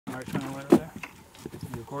fire shine light over there.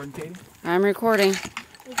 You recording, Katie? I'm recording. Is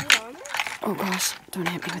it on there? Oh gosh, don't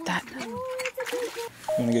hit me with that.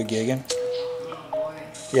 You wanna go gigging?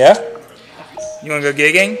 Yeah? You wanna go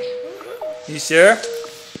gigging? You sure?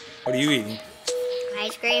 What are you eating?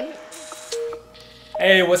 Ice cream.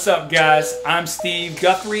 Hey, what's up, guys? I'm Steve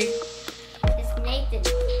Guthrie. It's Nathan.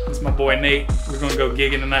 This is my boy Nate. We're gonna go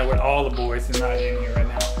gigging tonight with all the boys. They're not in here right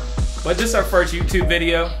now. But this is our first YouTube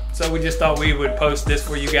video, so we just thought we would post this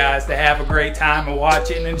for you guys to have a great time and watch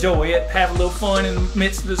it and enjoy it. Have a little fun in the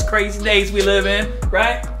midst of these crazy days we live in,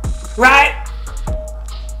 right? Right?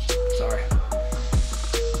 Sorry.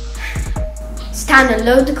 It's time to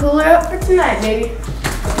load the cooler up for tonight, baby.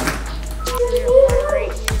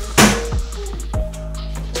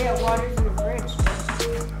 Yeah, water's in the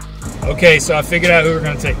fridge. Okay, so I figured out who we're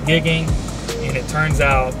gonna take gigging, and it turns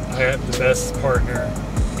out I have the best partner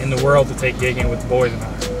in the world to take gigging with the boys and I,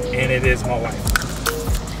 and it is my wife.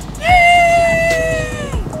 Yay!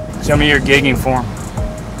 Show me your gigging form.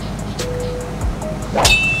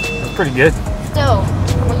 That's pretty good. So,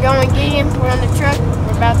 we're going gigging, we're on the truck,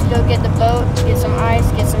 we're about to go get the boat, get some ice,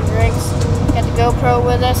 get some drinks, got the GoPro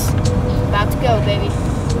with us, about to go, baby.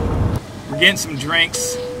 We're getting some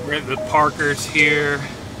drinks, we're at the Parkers here,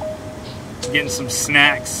 getting some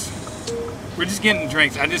snacks. We're just getting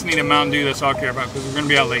drinks. I just need a Mountain Dew, that's all I care about, because we're gonna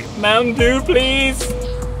be out late. Mountain Dew, please!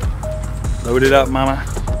 Load it up, mama.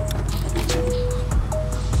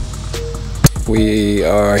 We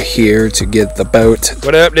are here to get the boat.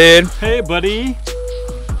 What up, dude? Hey, buddy.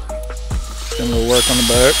 Doing a little work on the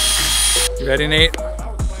boat. You ready, Nate?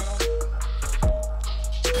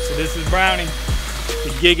 So this is Brownie,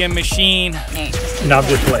 the gigging machine. Nate. No, I'm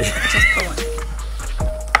just playing. Just pulling.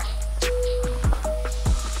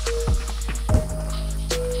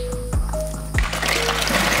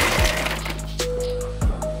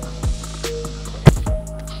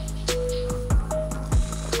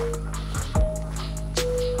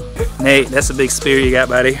 Nate, that's a big spear you got,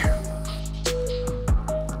 buddy.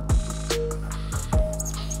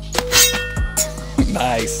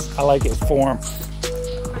 Nice. I like its form.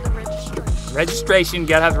 Registration.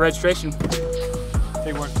 Gotta have the registration.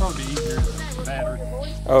 Hey, what's probably easier is the battery.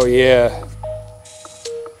 Oh yeah.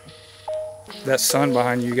 That sun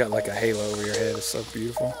behind you got like a halo over your head. It's so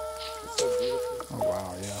beautiful. Oh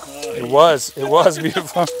wow, yeah. It was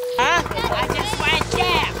beautiful. I just went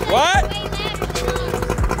down. What?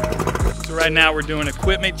 So right now we're doing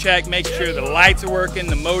equipment check, make sure the lights are working,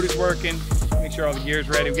 the motor's working, make sure all the gear's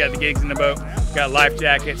ready. We got the gigs in the boat, we got life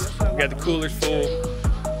jackets, we got the coolers full.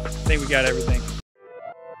 I think we got everything.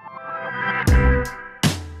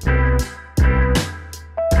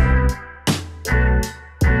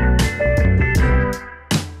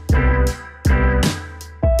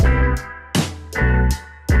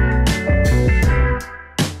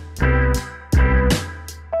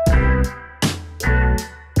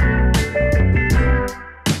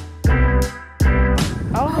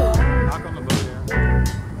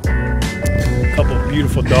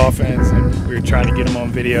 Beautiful dolphins, and we were trying to get them on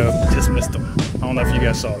video, just missed them. I don't know if you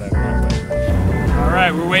guys saw that or not, but. All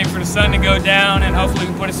right, we're waiting for the sun to go down and hopefully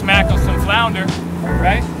we can put a smack on some flounder,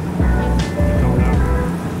 right?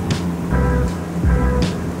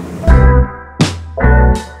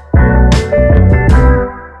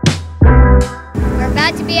 We're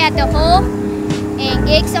about to be at the hole and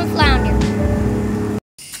gig some flounder.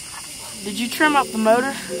 Did you trim up the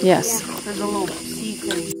motor? Yes. There's a little C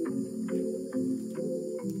thing.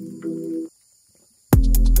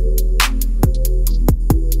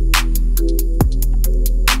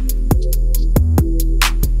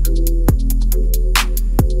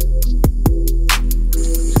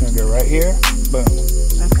 Here, boom.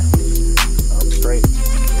 Okay. Up straight.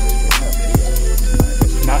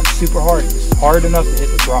 It's not super hard. It's hard enough to hit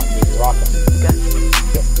this rock. There's a rock on it. Okay.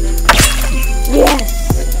 Yes!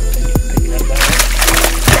 Pick it up that way.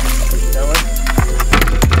 Push it that way.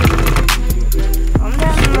 I'm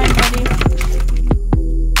down, my buddy.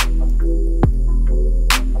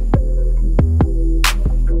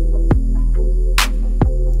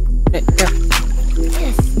 Here.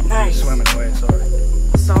 Yes! Nice. Swimming away, sorry.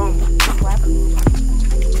 So,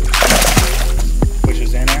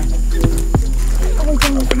 Pushes in there.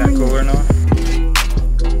 Open that cooler now.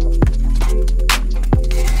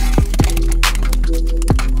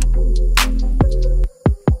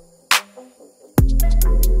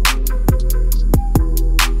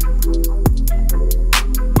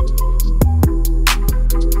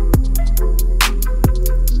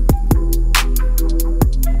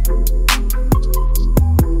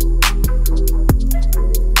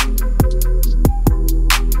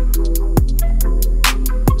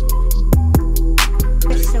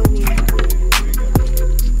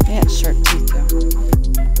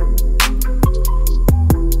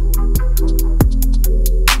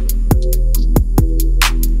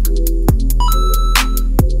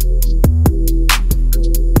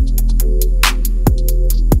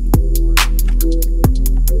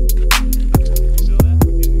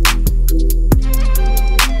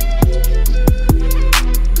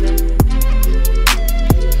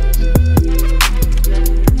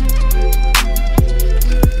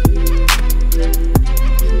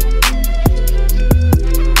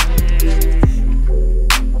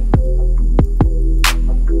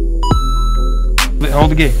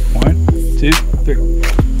 the gig. 1, 2, 3.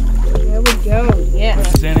 There we go. Yeah.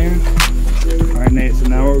 It's in here. All right, Nate. So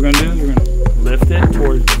now what we're gonna do is we're gonna lift it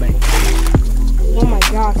towards the bank. Oh my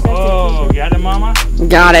gosh. That's Oh, got it, Mama?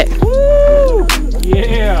 Got it. Woo!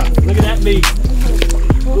 Yeah. Look at that beast.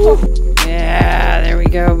 Yeah, there we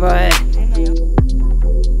go, bud.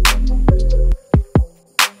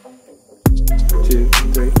 2,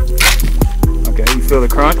 3. Okay, you feel the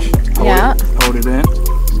crunch? Yeah. Hold it in.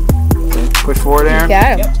 Okay, push forward, Aaron.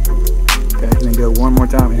 Okay. Okay, and then go one more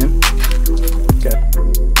time in. Okay.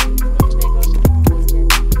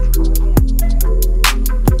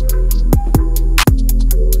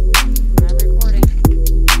 I'm recording.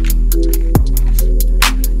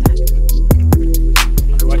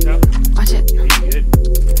 Watch out. Watch it. Good.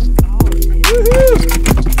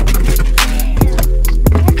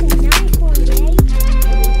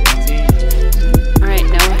 All right,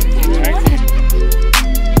 Noah.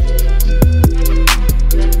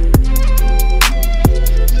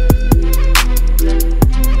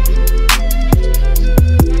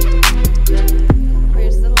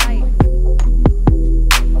 Where's the light?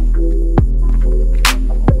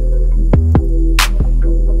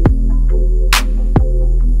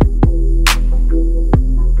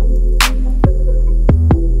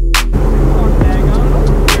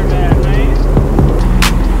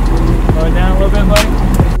 Slow it down a little bit, buddy.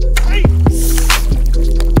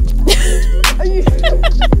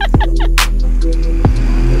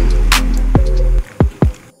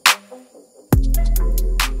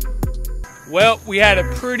 Well, we had a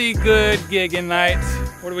pretty good gigging night.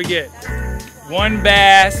 What do we get? 1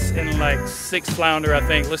 bass and like 6 flounder, I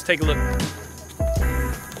think. Let's take a look.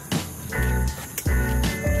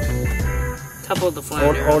 Couple of the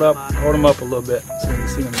flounder. Hold them up a little bit so you can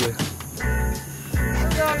see them good. We're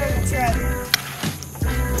going on the truck.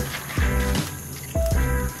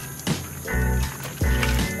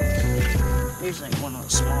 Here's like one of the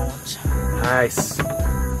small ones. Nice.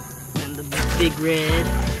 And the big red.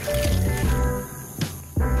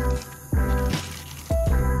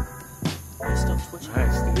 It's still twitching.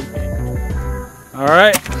 Nice, dude. All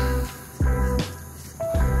right.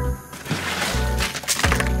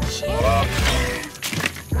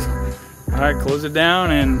 All right, close it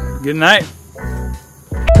down and good night.